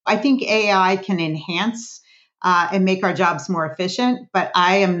I think AI can enhance and make our jobs more efficient, but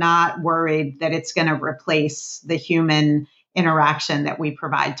I am not worried that it's going to replace the human interaction that we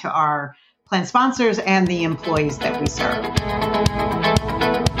provide to our plan sponsors and the employees that we serve.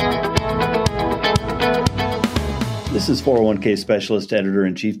 This is 401k Specialist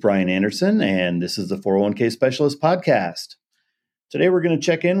Editor-in-Chief Brian Anderson, and this is the 401k Specialist Podcast. Today we're going to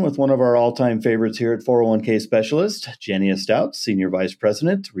check in with one of our all-time favorites here at 401k Specialist, Jania Stout, Senior Vice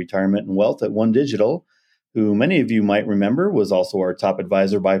President, Retirement and Wealth at One Digital, who many of you might remember was also our top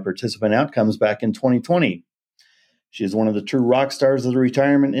advisor by participant outcomes back in 2020. She is one of the true rock stars of the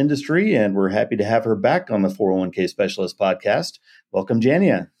retirement industry, and we're happy to have her back on the 401k Specialist Podcast. Welcome,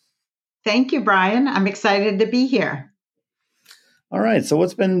 Jania. Thank you, Brian. I'm excited to be here. All right. So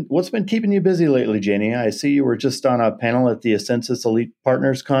what's been keeping you busy lately, Jania? I see you were just on a panel at the Ascensus Elite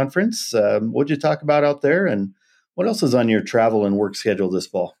Partners Conference. What'd you talk about out there, and what else is on your travel and work schedule this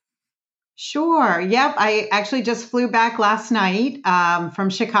fall? Sure. Yep. I actually just flew back last night from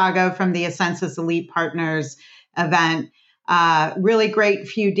Chicago from the Ascensus Elite Partners event. Really great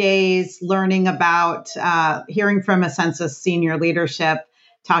few days learning about, hearing from Ascensus senior leadership,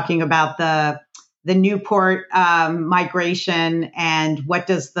 talking about the Newport migration and what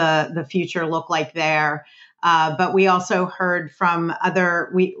does the future look like there. But we also heard from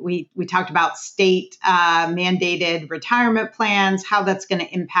we talked about state mandated retirement plans, how that's going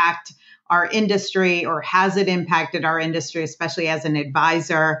to impact our industry, or has it impacted our industry, especially as an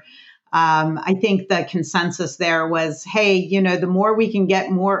advisor. I think the consensus there was, hey, the more we can get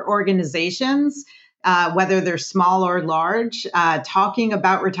more organizations, whether they're small or large, talking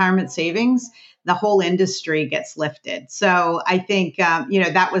about retirement savings, the whole industry gets lifted. So I think,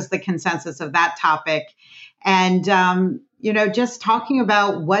 that was the consensus of that topic. And, just talking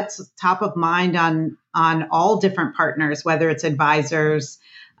about what's top of mind on all different partners, whether it's advisors,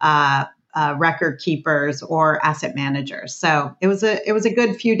 record keepers, or asset managers. So it was a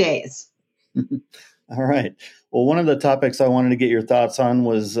good few days. All right. Well, one of the topics I wanted to get your thoughts on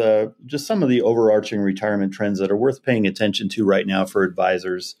was just some of the overarching retirement trends that are worth paying attention to right now for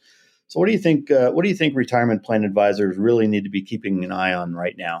advisors. So what do you think retirement plan advisors really need to be keeping an eye on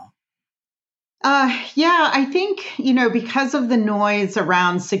right now? I think, because of the noise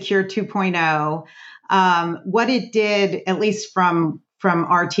around Secure 2.0, what it did, at least from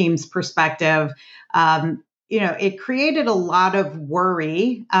our team's perspective, it created a lot of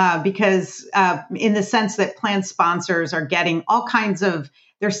worry because in the sense that plan sponsors are getting all kinds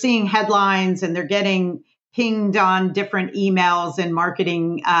they're seeing headlines and they're getting pinged on different emails and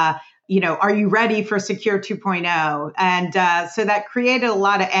marketing, are you ready for Secure 2.0? And so that created a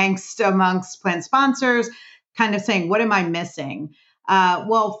lot of angst amongst plan sponsors, kind of saying, what am I missing?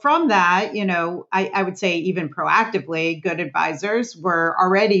 Well, from that, I would say even proactively, good advisors were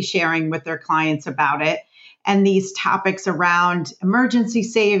already sharing with their clients about it. And these topics around emergency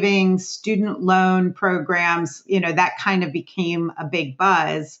savings, student loan programs, that kind of became a big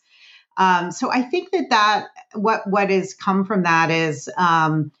buzz. So I think that what has come from that is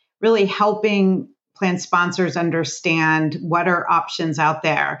really helping plan sponsors understand what are options out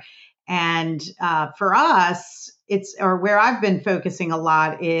there. And for us, where I've been focusing a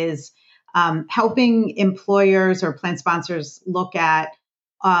lot is helping employers or plan sponsors look at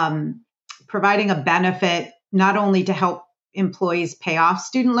providing a benefit not only to help employees pay off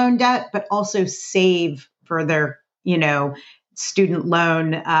student loan debt, but also save for their, student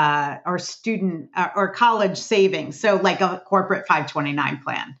loan or college savings. So like a corporate 529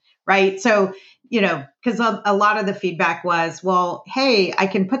 plan, right? So, because a lot of the feedback was, well, hey, I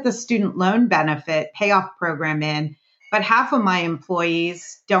can put the student loan benefit payoff program in, but half of my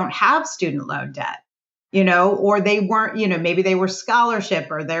employees don't have student loan debt. Or they weren't, maybe they were scholarship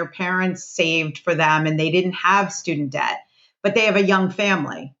or their parents saved for them and they didn't have student debt, but they have a young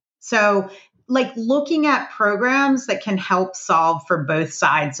family. So like looking at programs that can help solve for both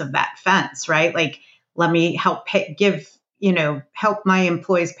sides of that fence, right? Like, let me help help my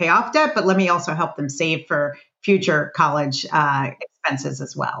employees pay off debt, but let me also help them save for future college expenses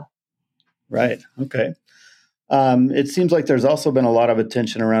as well. Right. Okay. It seems like there's also been a lot of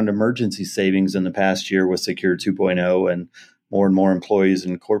attention around emergency savings in the past year with Secure 2.0 and more employees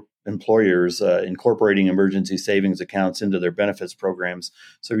and employers incorporating emergency savings accounts into their benefits programs.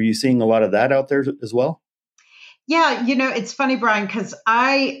 So are you seeing a lot of that out there as well? Yeah, it's funny, Brian, because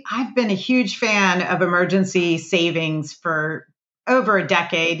I've been a huge fan of emergency savings for over a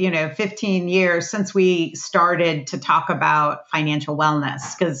decade, 15 years since we started to talk about financial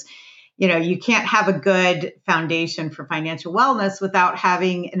wellness, because you can't have a good foundation for financial wellness without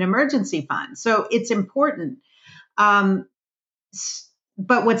having an emergency fund. So it's important.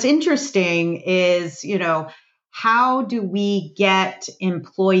 but what's interesting is, how do we get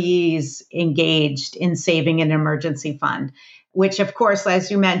employees engaged in saving an emergency fund? Which, of course,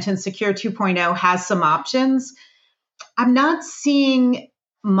 as you mentioned, Secure 2.0 has some options. I'm not seeing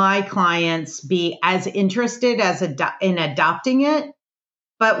my clients be as interested in adopting it.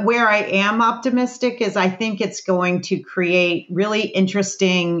 But where I am optimistic is I think it's going to create really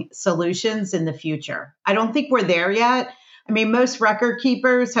interesting solutions in the future. I don't think we're there yet. I mean, most record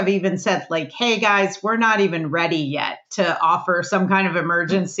keepers have even said, like, hey, guys, we're not even ready yet to offer some kind of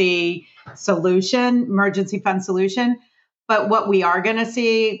emergency fund solution. But what we are going to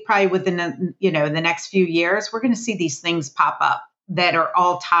see probably within, the next few years, we're going to see these things pop up that are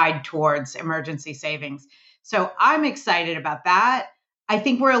all tied towards emergency savings. So I'm excited about that. I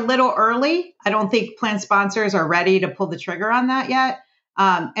think we're a little early. I don't think plan sponsors are ready to pull the trigger on that yet.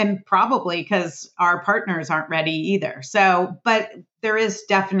 And probably because our partners aren't ready either. So, but there is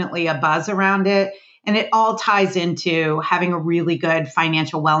definitely a buzz around it. And it all ties into having a really good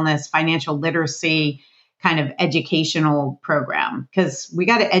financial wellness, financial literacy kind of educational program, because we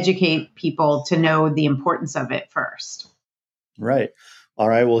got to educate people to know the importance of it first. Right. All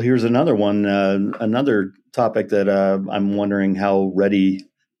right. Well, here's another one, another topic that I'm wondering how ready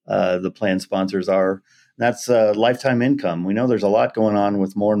the plan sponsors are. That's lifetime income. We know there's a lot going on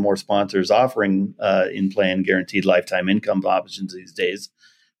with more and more sponsors offering in-plan guaranteed lifetime income options these days.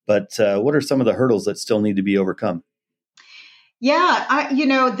 But what are some of the hurdles that still need to be overcome? Yeah,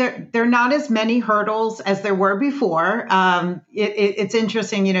 there are not as many hurdles as there were before. It's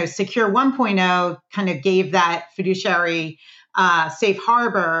interesting, Secure 1.0 kind of gave that fiduciary safe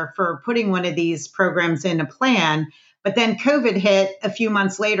harbor for putting one of these programs in a plan. But then COVID hit a few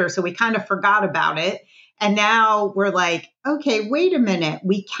months later, so we kind of forgot about it. And now we're like, okay, wait a minute,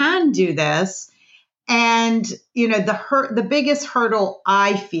 we can do this. And, the biggest hurdle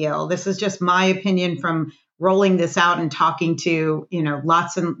I feel, this is just my opinion from rolling this out and talking to,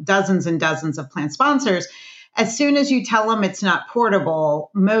 lots and dozens of plan sponsors, as soon as you tell them it's not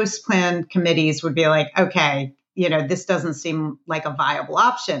portable, most plan committees would be like, okay, this doesn't seem like a viable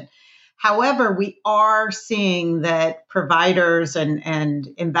option. However, we are seeing that providers and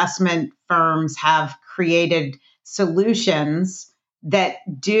investment firms have created solutions that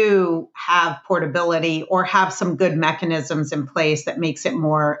do have portability or have some good mechanisms in place that makes it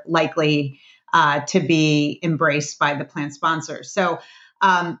more likely to be embraced by the plan sponsors. So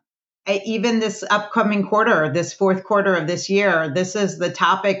even this upcoming quarter, this fourth quarter of this year, this is the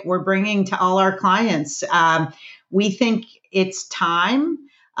topic we're bringing to all our clients. We think it's time.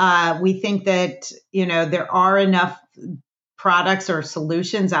 We think that, there are enough products or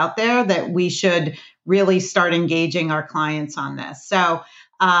solutions out there that we should really start engaging our clients on this. So,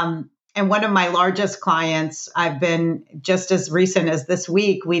 and one of my largest clients, I've been just as recent as this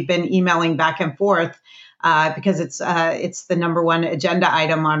week, we've been emailing back and forth because it's the number one agenda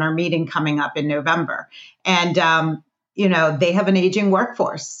item on our meeting coming up in November. And, they have an aging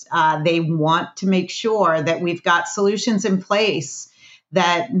workforce. They want to make sure that we've got solutions in place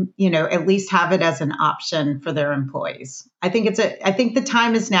that, at least have it as an option for their employees. I think the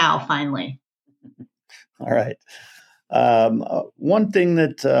time is now, finally. All right. One thing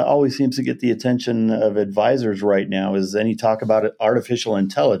that always seems to get the attention of advisors right now is any talk about artificial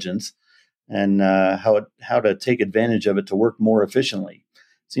intelligence and how to take advantage of it to work more efficiently.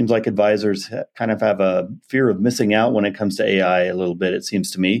 Seems like advisors kind of have a fear of missing out when it comes to AI a little bit, it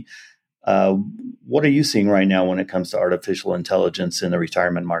seems to me. What are you seeing right now when it comes to artificial intelligence in the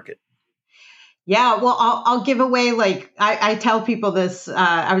retirement market? Yeah, well, I'll give away, like, I tell people this,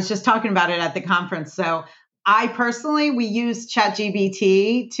 I was just talking about it at the conference. So I personally, we use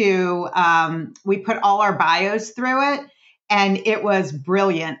ChatGPT we put all our bios through it, and it was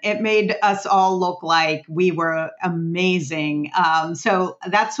brilliant. It made us all look like we were amazing. So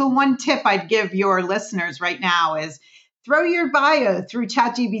that's the one tip I'd give your listeners right now is throw your bio through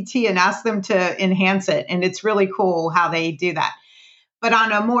ChatGPT and ask them to enhance it. And it's really cool how they do that. But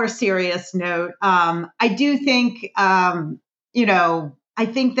on a more serious note, I do think, I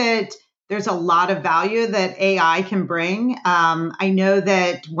think that there's a lot of value that AI can bring. I know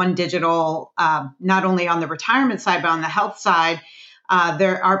that One Digital, not only on the retirement side, but on the health side,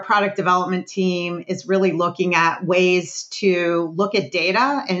 our product development team is really looking at ways to look at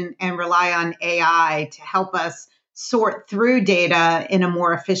data and rely on AI to help us sort through data in a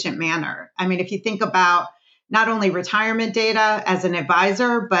more efficient manner. I mean, if you think about not only retirement data as an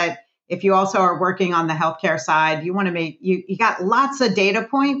advisor, but if you also are working on the healthcare side, you want to you got lots of data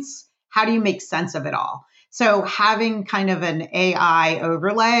points. How do you make sense of it all? So having kind of an AI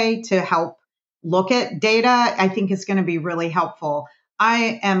overlay to help look at data, I think is going to be really helpful.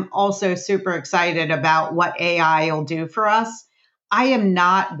 I am also super excited about what AI will do for us. I am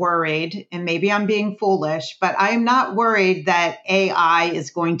not worried, and maybe I'm being foolish, but I am not worried that AI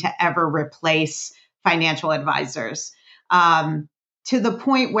is going to ever replace financial advisors. To the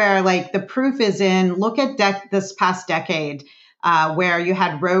point where, like, the proof is in, look at this past decade, where you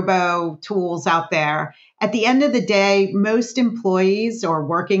had robo tools out there. At the end of the day, most employees or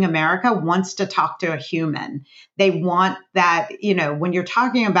working America wants to talk to a human. They want that, when you're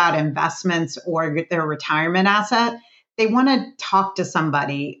talking about investments or their retirement asset, they want to talk to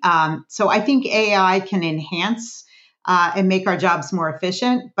somebody. So I think AI can enhance and make our jobs more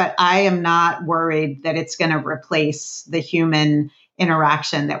efficient, but I am not worried that it's going to replace the human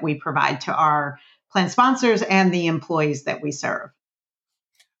interaction that we provide to our plan sponsors and the employees that we serve.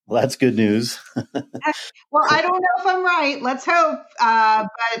 Well, that's good news. Well, I don't know if I'm right. Let's hope. But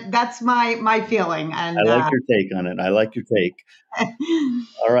that's my feeling. And I like your take on it. I like your take.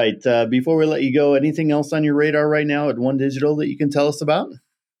 All right. Before we let you go, anything else on your radar right now at One Digital that you can tell us about?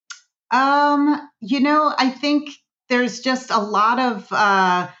 I think there's just a lot of,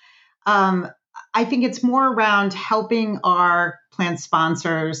 I think it's more around helping our plan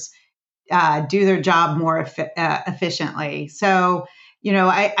sponsors do their job more efficiently. So,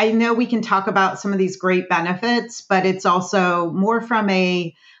 I know we can talk about some of these great benefits, but it's also more from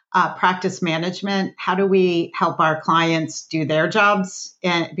a practice management. How do we help our clients do their jobs?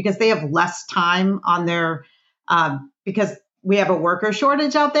 And because they have less time on their, because we have a worker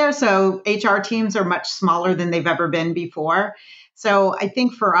shortage out there. So HR teams are much smaller than they've ever been before. So I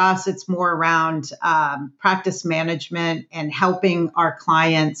think for us, it's more around practice management and helping our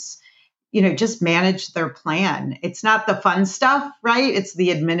clients just manage their plan. It's not the fun stuff, right? It's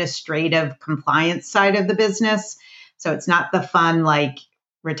the administrative compliance side of the business. So it's not the fun, like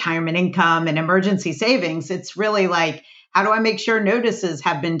retirement income and emergency savings. It's really like, how do I make sure notices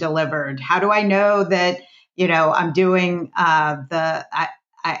have been delivered? How do I know that, I'm doing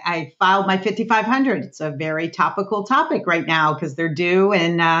I filed my 5,500. It's a very topical topic right now because they're due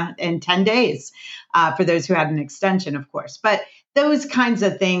in 10 days for those who had an extension, of course. But those kinds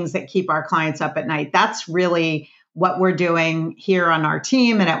of things that keep our clients up at night, that's really what we're doing here on our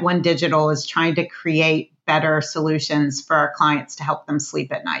team and at One Digital, is trying to create better solutions for our clients to help them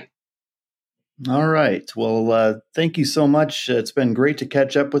sleep at night. All right. Well, thank you so much. It's been great to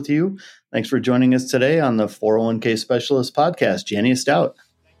catch up with you. Thanks for joining us today on the 401k Specialist Podcast, Jania Stout.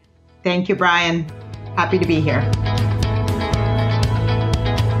 Thank you, Brian. Happy to be here.